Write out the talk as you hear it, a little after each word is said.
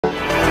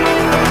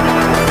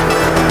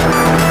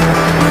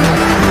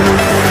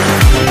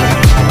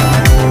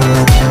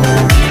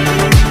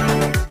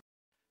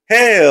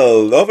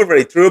Hello,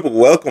 Beverly Troop.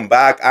 Welcome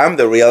back. I'm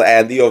the real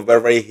Andy of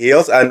Beverly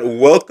Hills, and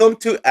welcome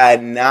to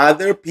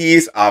another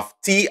piece of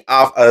tea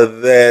of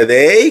the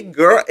day.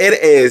 Girl, it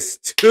is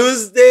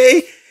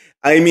Tuesday.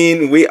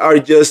 We are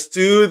just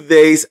 2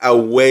 days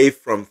away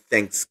from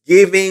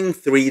Thanksgiving,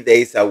 3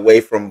 days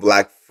away from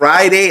Black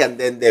Friday, and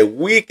then the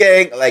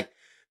weekend.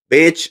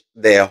 Bitch,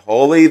 the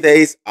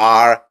holidays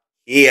are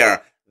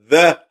here.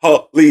 The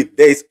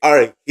holidays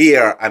are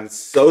here. I'm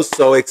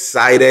so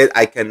excited.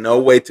 I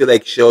cannot wait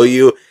to show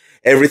you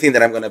everything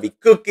that I'm gonna be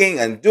cooking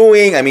and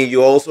doing.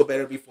 You also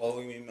better be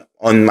following me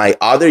on my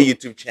other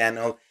YouTube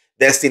channel,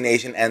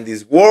 Destination and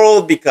This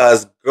World,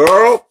 because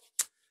girl,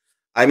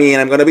 I'm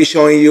gonna be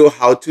showing you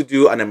how to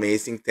do an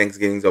amazing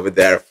Thanksgivings over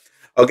there.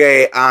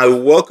 Okay, I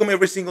welcome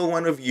every single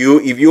one of you.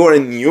 If you are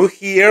new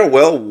here,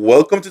 well,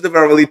 welcome to the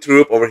Beverly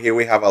Troop. Over here,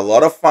 we have a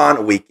lot of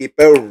fun. We keep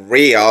it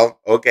real,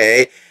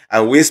 okay?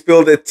 And we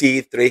spill the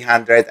tea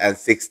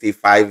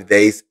 365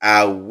 days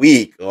a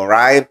week, all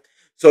right?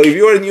 So if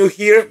you are new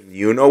here,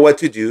 you know what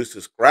to do.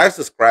 Subscribe,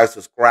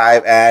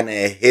 and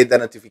hit the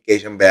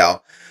notification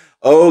bell.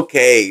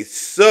 Okay,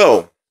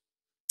 so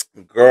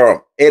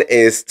girl, it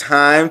is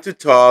time to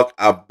talk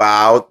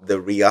about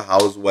the Real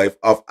Housewife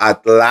of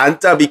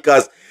Atlanta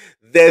because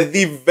the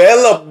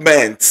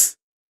developments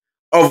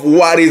of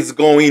what is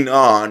going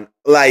on,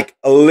 like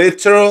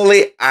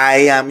literally, I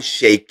am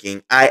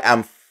shaking. I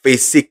am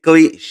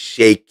physically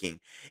shaking.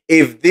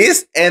 If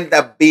this end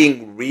up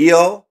being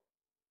real,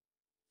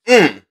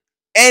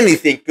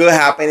 anything could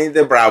happen in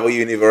the Bravo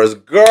universe.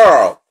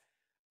 Girl,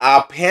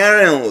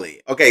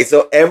 apparently. Okay,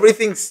 so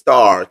everything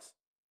starts.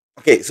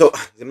 Okay, so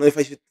I don't know if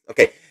I should.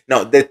 Okay,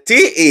 no, the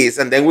tea is,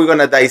 and then we're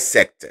gonna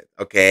dissect it.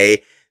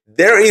 Okay,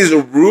 there is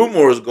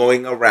rumors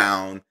going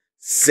around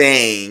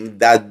saying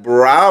that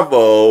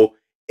Bravo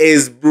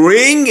is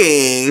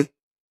bringing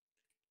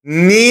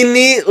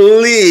Nene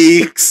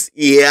Leaks.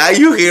 Yeah,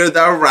 you hear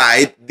that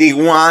right. The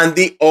one,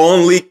 the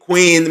only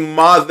queen,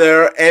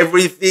 mother,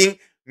 everything,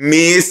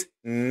 Miss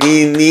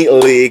Nene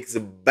Leaks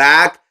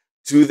back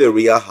to the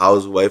Real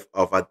Housewife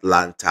of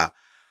Atlanta.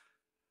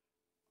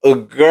 Oh,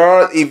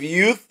 girl, if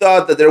you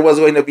thought that there was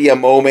going to be a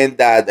moment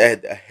that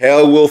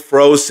hell will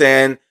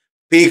frozen,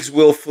 pigs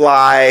will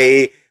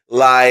fly,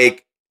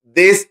 like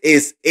this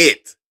is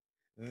it.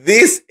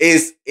 This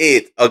is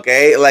it.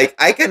 Okay, like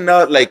I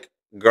cannot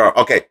girl.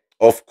 Okay,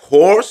 of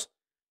course,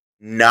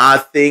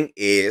 nothing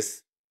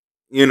is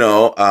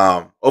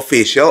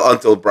official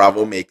until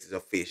Bravo makes it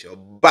official.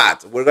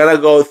 But we're gonna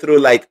go through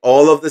like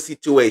all of the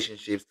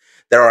situationships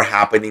that are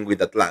happening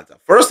with Atlanta.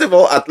 First of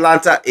all,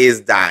 Atlanta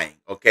is dying.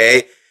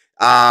 Okay,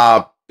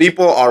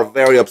 people are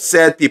very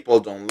upset. People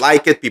don't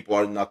like it. People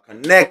are not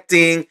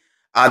connecting.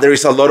 There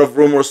is a lot of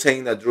rumors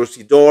saying that Drew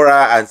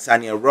Sidora and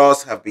Sanya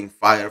Ross have been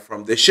fired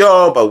from the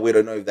show, but we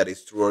don't know if that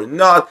is true or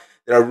not.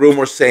 There are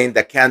rumors saying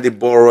that Candy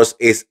Boros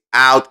is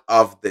out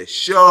of the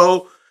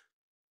show.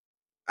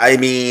 I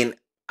mean,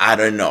 I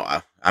don't know.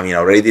 I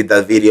already did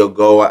that video.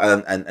 Go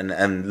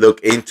and look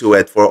into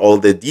it for all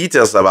the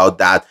details about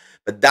that.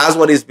 But that's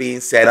what is being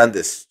said on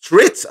the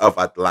streets of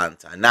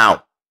Atlanta.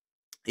 Now,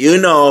 you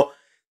know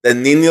that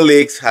Nene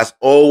Leakes has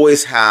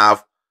always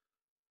have,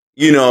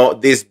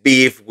 this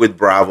beef with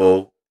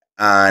Bravo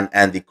and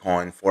Andy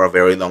Cohen for a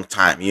very long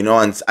time,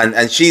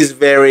 and she's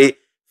very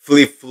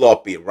flip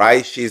floppy,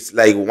 right? She's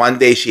like one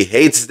day she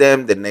hates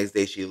them, the next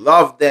day she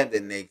loves them,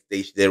 the next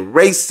day they're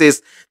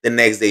racist, the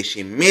next day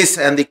she miss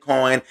Andy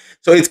Cohen.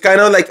 So it's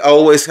kind of like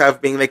always have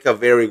been like a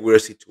very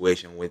weird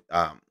situation with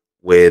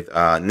Nene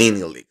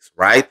Leakes,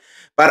 right?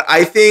 But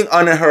I think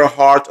on her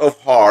heart of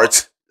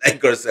hearts,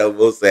 like herself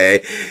will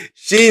say,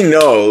 she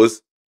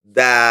knows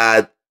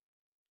that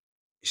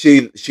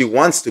she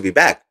wants to be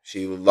back.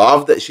 She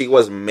loved that she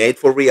was made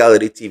for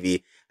reality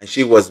TV and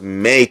she was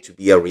made to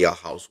be a real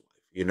housewife.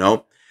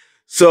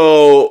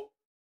 So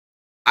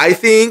I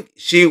think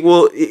she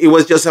will. It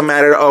was just a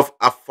matter of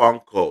a phone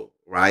call,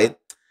 right?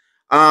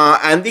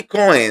 Andy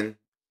Cohen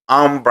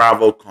on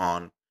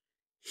BravoCon,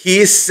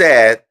 he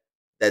said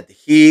that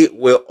he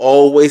will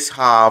always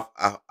have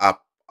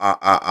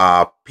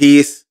a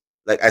piece,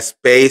 like a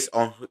space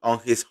on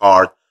his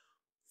heart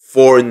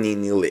for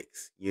Nene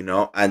Leakes,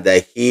 and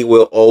that he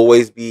will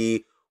always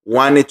be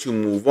wanted to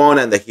move on,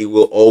 and that he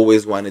will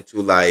always wanted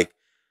to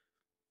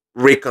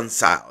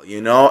reconcile,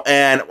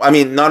 and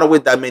not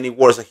with that many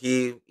words.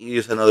 He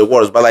used another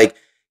words, but like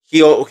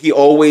he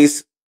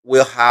always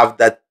will have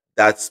that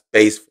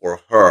space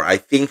for her. I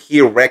think he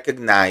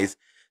recognized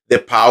the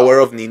power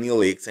of Nene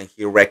Leakes, and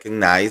he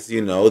recognized,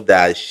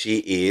 that she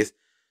is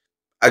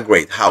a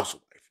great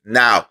housewife.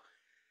 Now,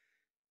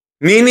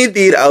 Nene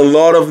did a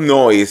lot of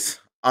noise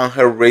on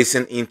her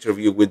recent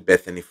interview with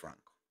Bethany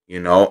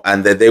Frankel,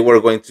 and that they were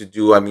going to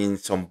do,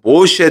 some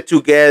bullshit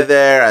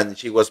together, and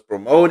she was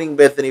promoting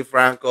Bethany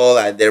Frankel,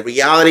 and the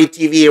reality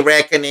TV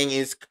reckoning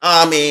is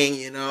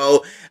coming, and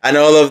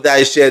all of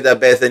that shit that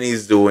Bethany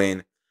is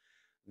doing.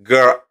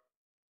 Girl,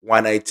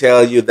 when I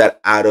tell you that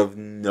out of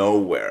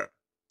nowhere,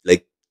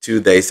 like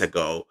 2 days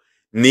ago,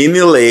 Nene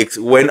Leakes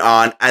went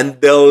on and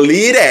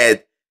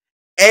deleted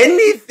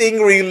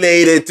anything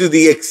related to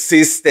the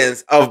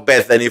existence of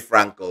Bethany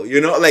Frankel.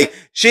 You know, like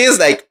she's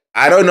like,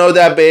 I don't know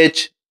that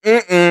bitch.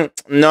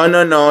 No,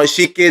 no, no.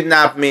 She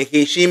kidnapped me.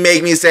 She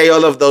made me say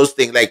all of those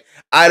things. Like,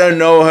 I don't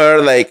know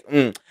her. Like,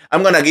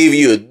 I'm gonna give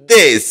you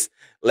this.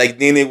 Like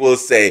Nene will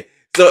say.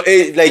 So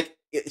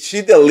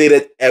she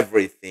deleted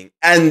everything,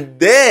 and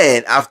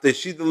then after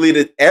she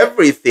deleted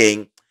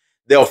everything,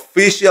 the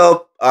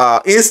official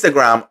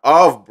Instagram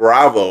of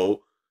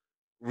Bravo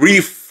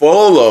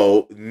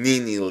refollow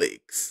Nene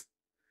Leaks.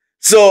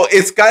 So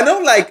it's kind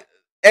of like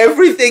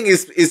everything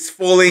is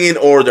falling in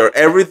order.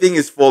 Everything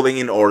is falling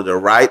in order,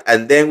 right?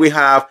 And then we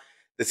have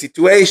the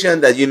situation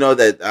that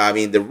that I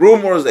mean the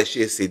rumors that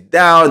she sit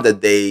down,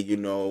 that they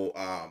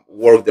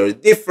work their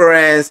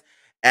difference,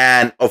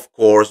 and of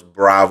course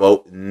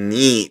Bravo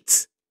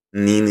needs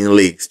Nene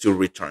Leaks to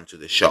return to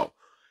the show.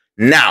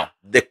 Now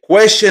the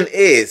question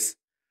is,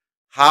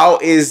 how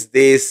is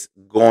this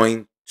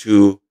going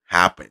to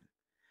happen?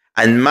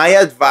 And my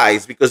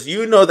advice, because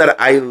you know that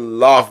I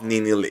love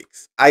Nene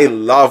Leaks. I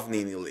love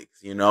Nene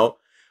Leaks,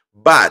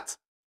 but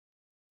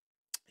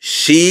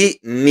she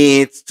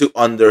needs to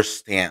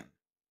understand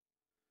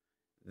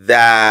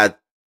that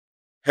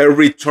her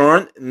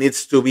return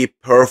needs to be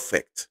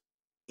perfect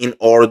in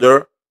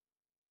order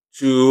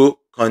to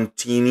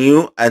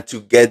continue and to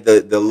get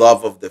the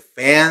love of the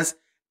fans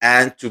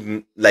and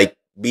to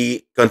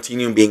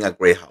continue being a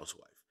great housewife.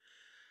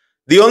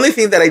 The only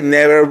thing that I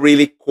never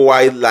really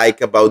quite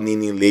like about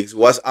Nene Leaks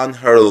was on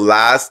her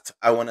last,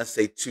 I want to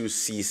say, 2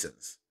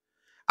 seasons.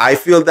 I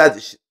feel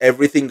that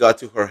everything got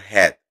to her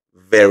head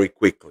very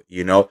quickly.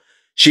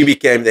 She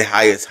became the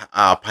highest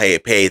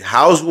paid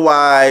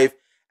housewife,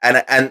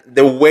 and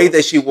the way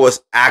that she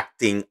was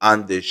acting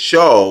on the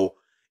show,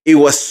 it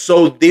was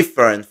so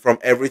different from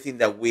everything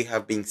that we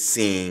have been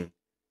seeing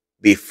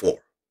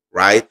before,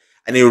 right?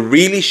 And it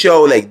really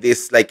showed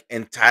this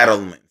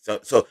entitlement.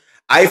 So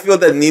I feel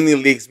that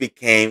Nene Leaks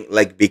became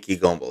like Vicky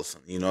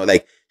Gumbelson,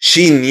 like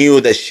she knew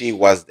that she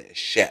was the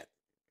shit,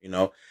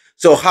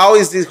 So how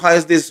is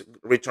this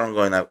return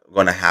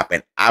gonna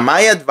happen? My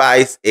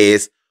advice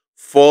is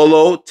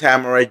follow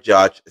Tamara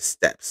Judge's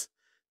steps.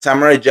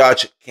 Tamara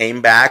Judge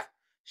came back.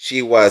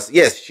 She was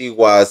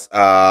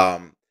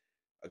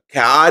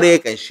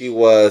chaotic, and she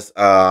was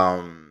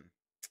I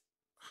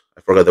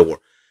forgot the word.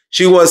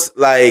 She was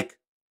like,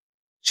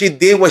 she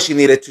did what she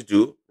needed to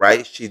do,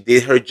 right? She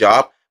did her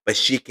job, but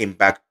she came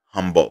back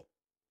humble.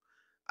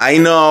 I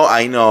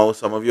know,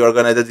 some of you are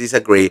gonna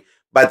disagree,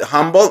 but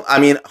humble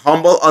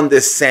on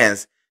the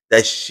sense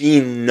that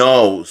she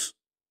knows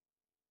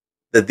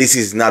that this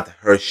is not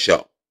her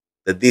show,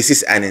 that this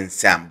is an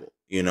ensemble,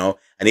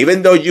 And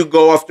even though you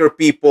go after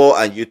people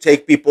and you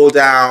take people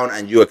down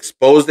and you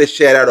expose the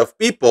shit out of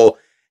people,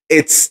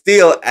 it's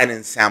still an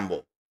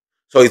ensemble.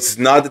 So it's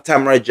not the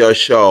Tamara Joe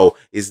show.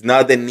 It's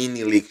not the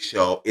Nene Leaks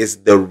show. It's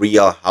the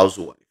Real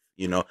Housewife.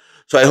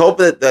 So I hope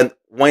that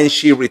when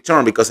she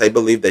returns, because I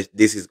believe that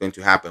this is going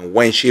to happen,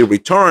 when she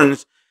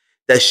returns,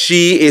 that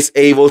she is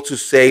able to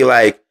say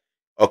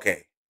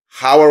okay,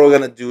 how are we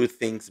going to do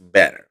things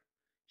better?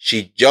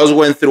 She just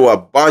went through a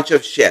bunch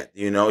of shit.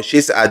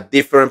 She's a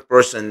different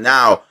person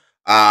now.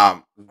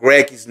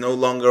 Greg is no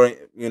longer,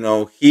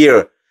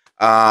 here.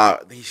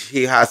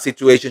 He has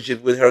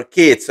situationships with her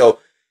kids. So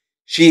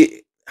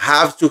she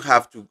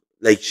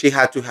she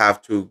had to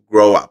have to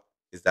grow up.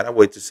 Is that a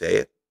way to say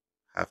it?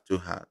 I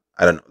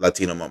don't know,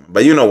 Latino moment,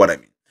 but you know what I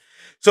mean.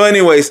 So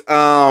anyways,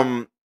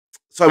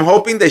 so I'm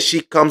hoping that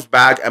she comes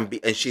back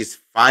and she's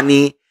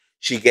funny.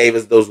 She gave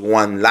us those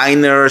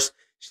one-liners,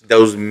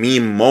 those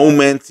meme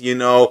moments,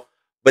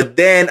 But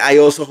then I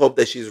also hope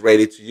that she's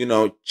ready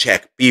to,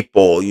 check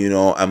people,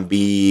 and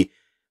be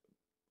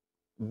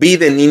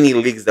the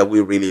Nene Leaks that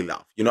we really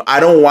love. I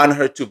don't want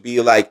her to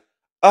be like,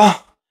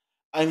 oh,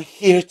 I'm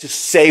here to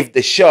save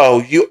the show.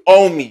 You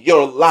owe me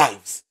your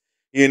lives,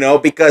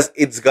 because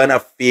it's gonna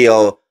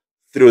feel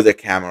through the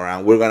camera,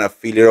 and we're gonna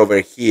feel it over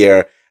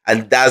here,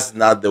 and that's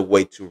not the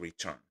way to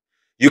return.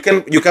 You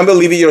can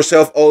believe it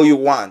yourself all you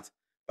want,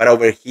 but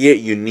over here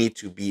you need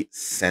to be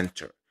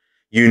centered.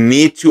 You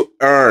need to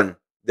earn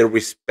the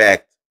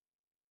respect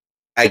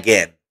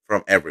again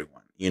from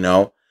everyone,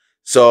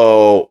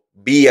 So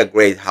be a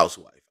great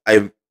housewife.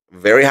 I'm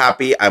very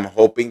happy. I'm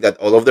hoping that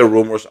all of the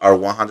rumors are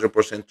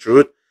 100%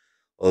 true.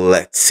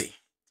 Let's see.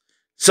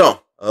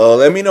 So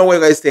let me know what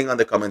you guys think on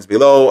the comments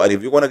below. And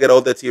if you want to get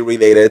all the tea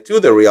related to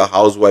the Real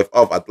Housewife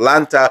of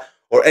Atlanta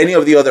or any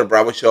of the other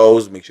Bravo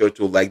shows, make sure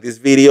to like this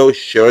video,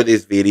 share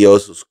this video,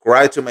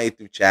 subscribe to my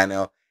YouTube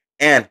channel,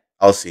 and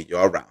I'll see you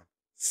around.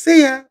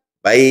 See ya.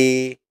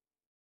 Bye.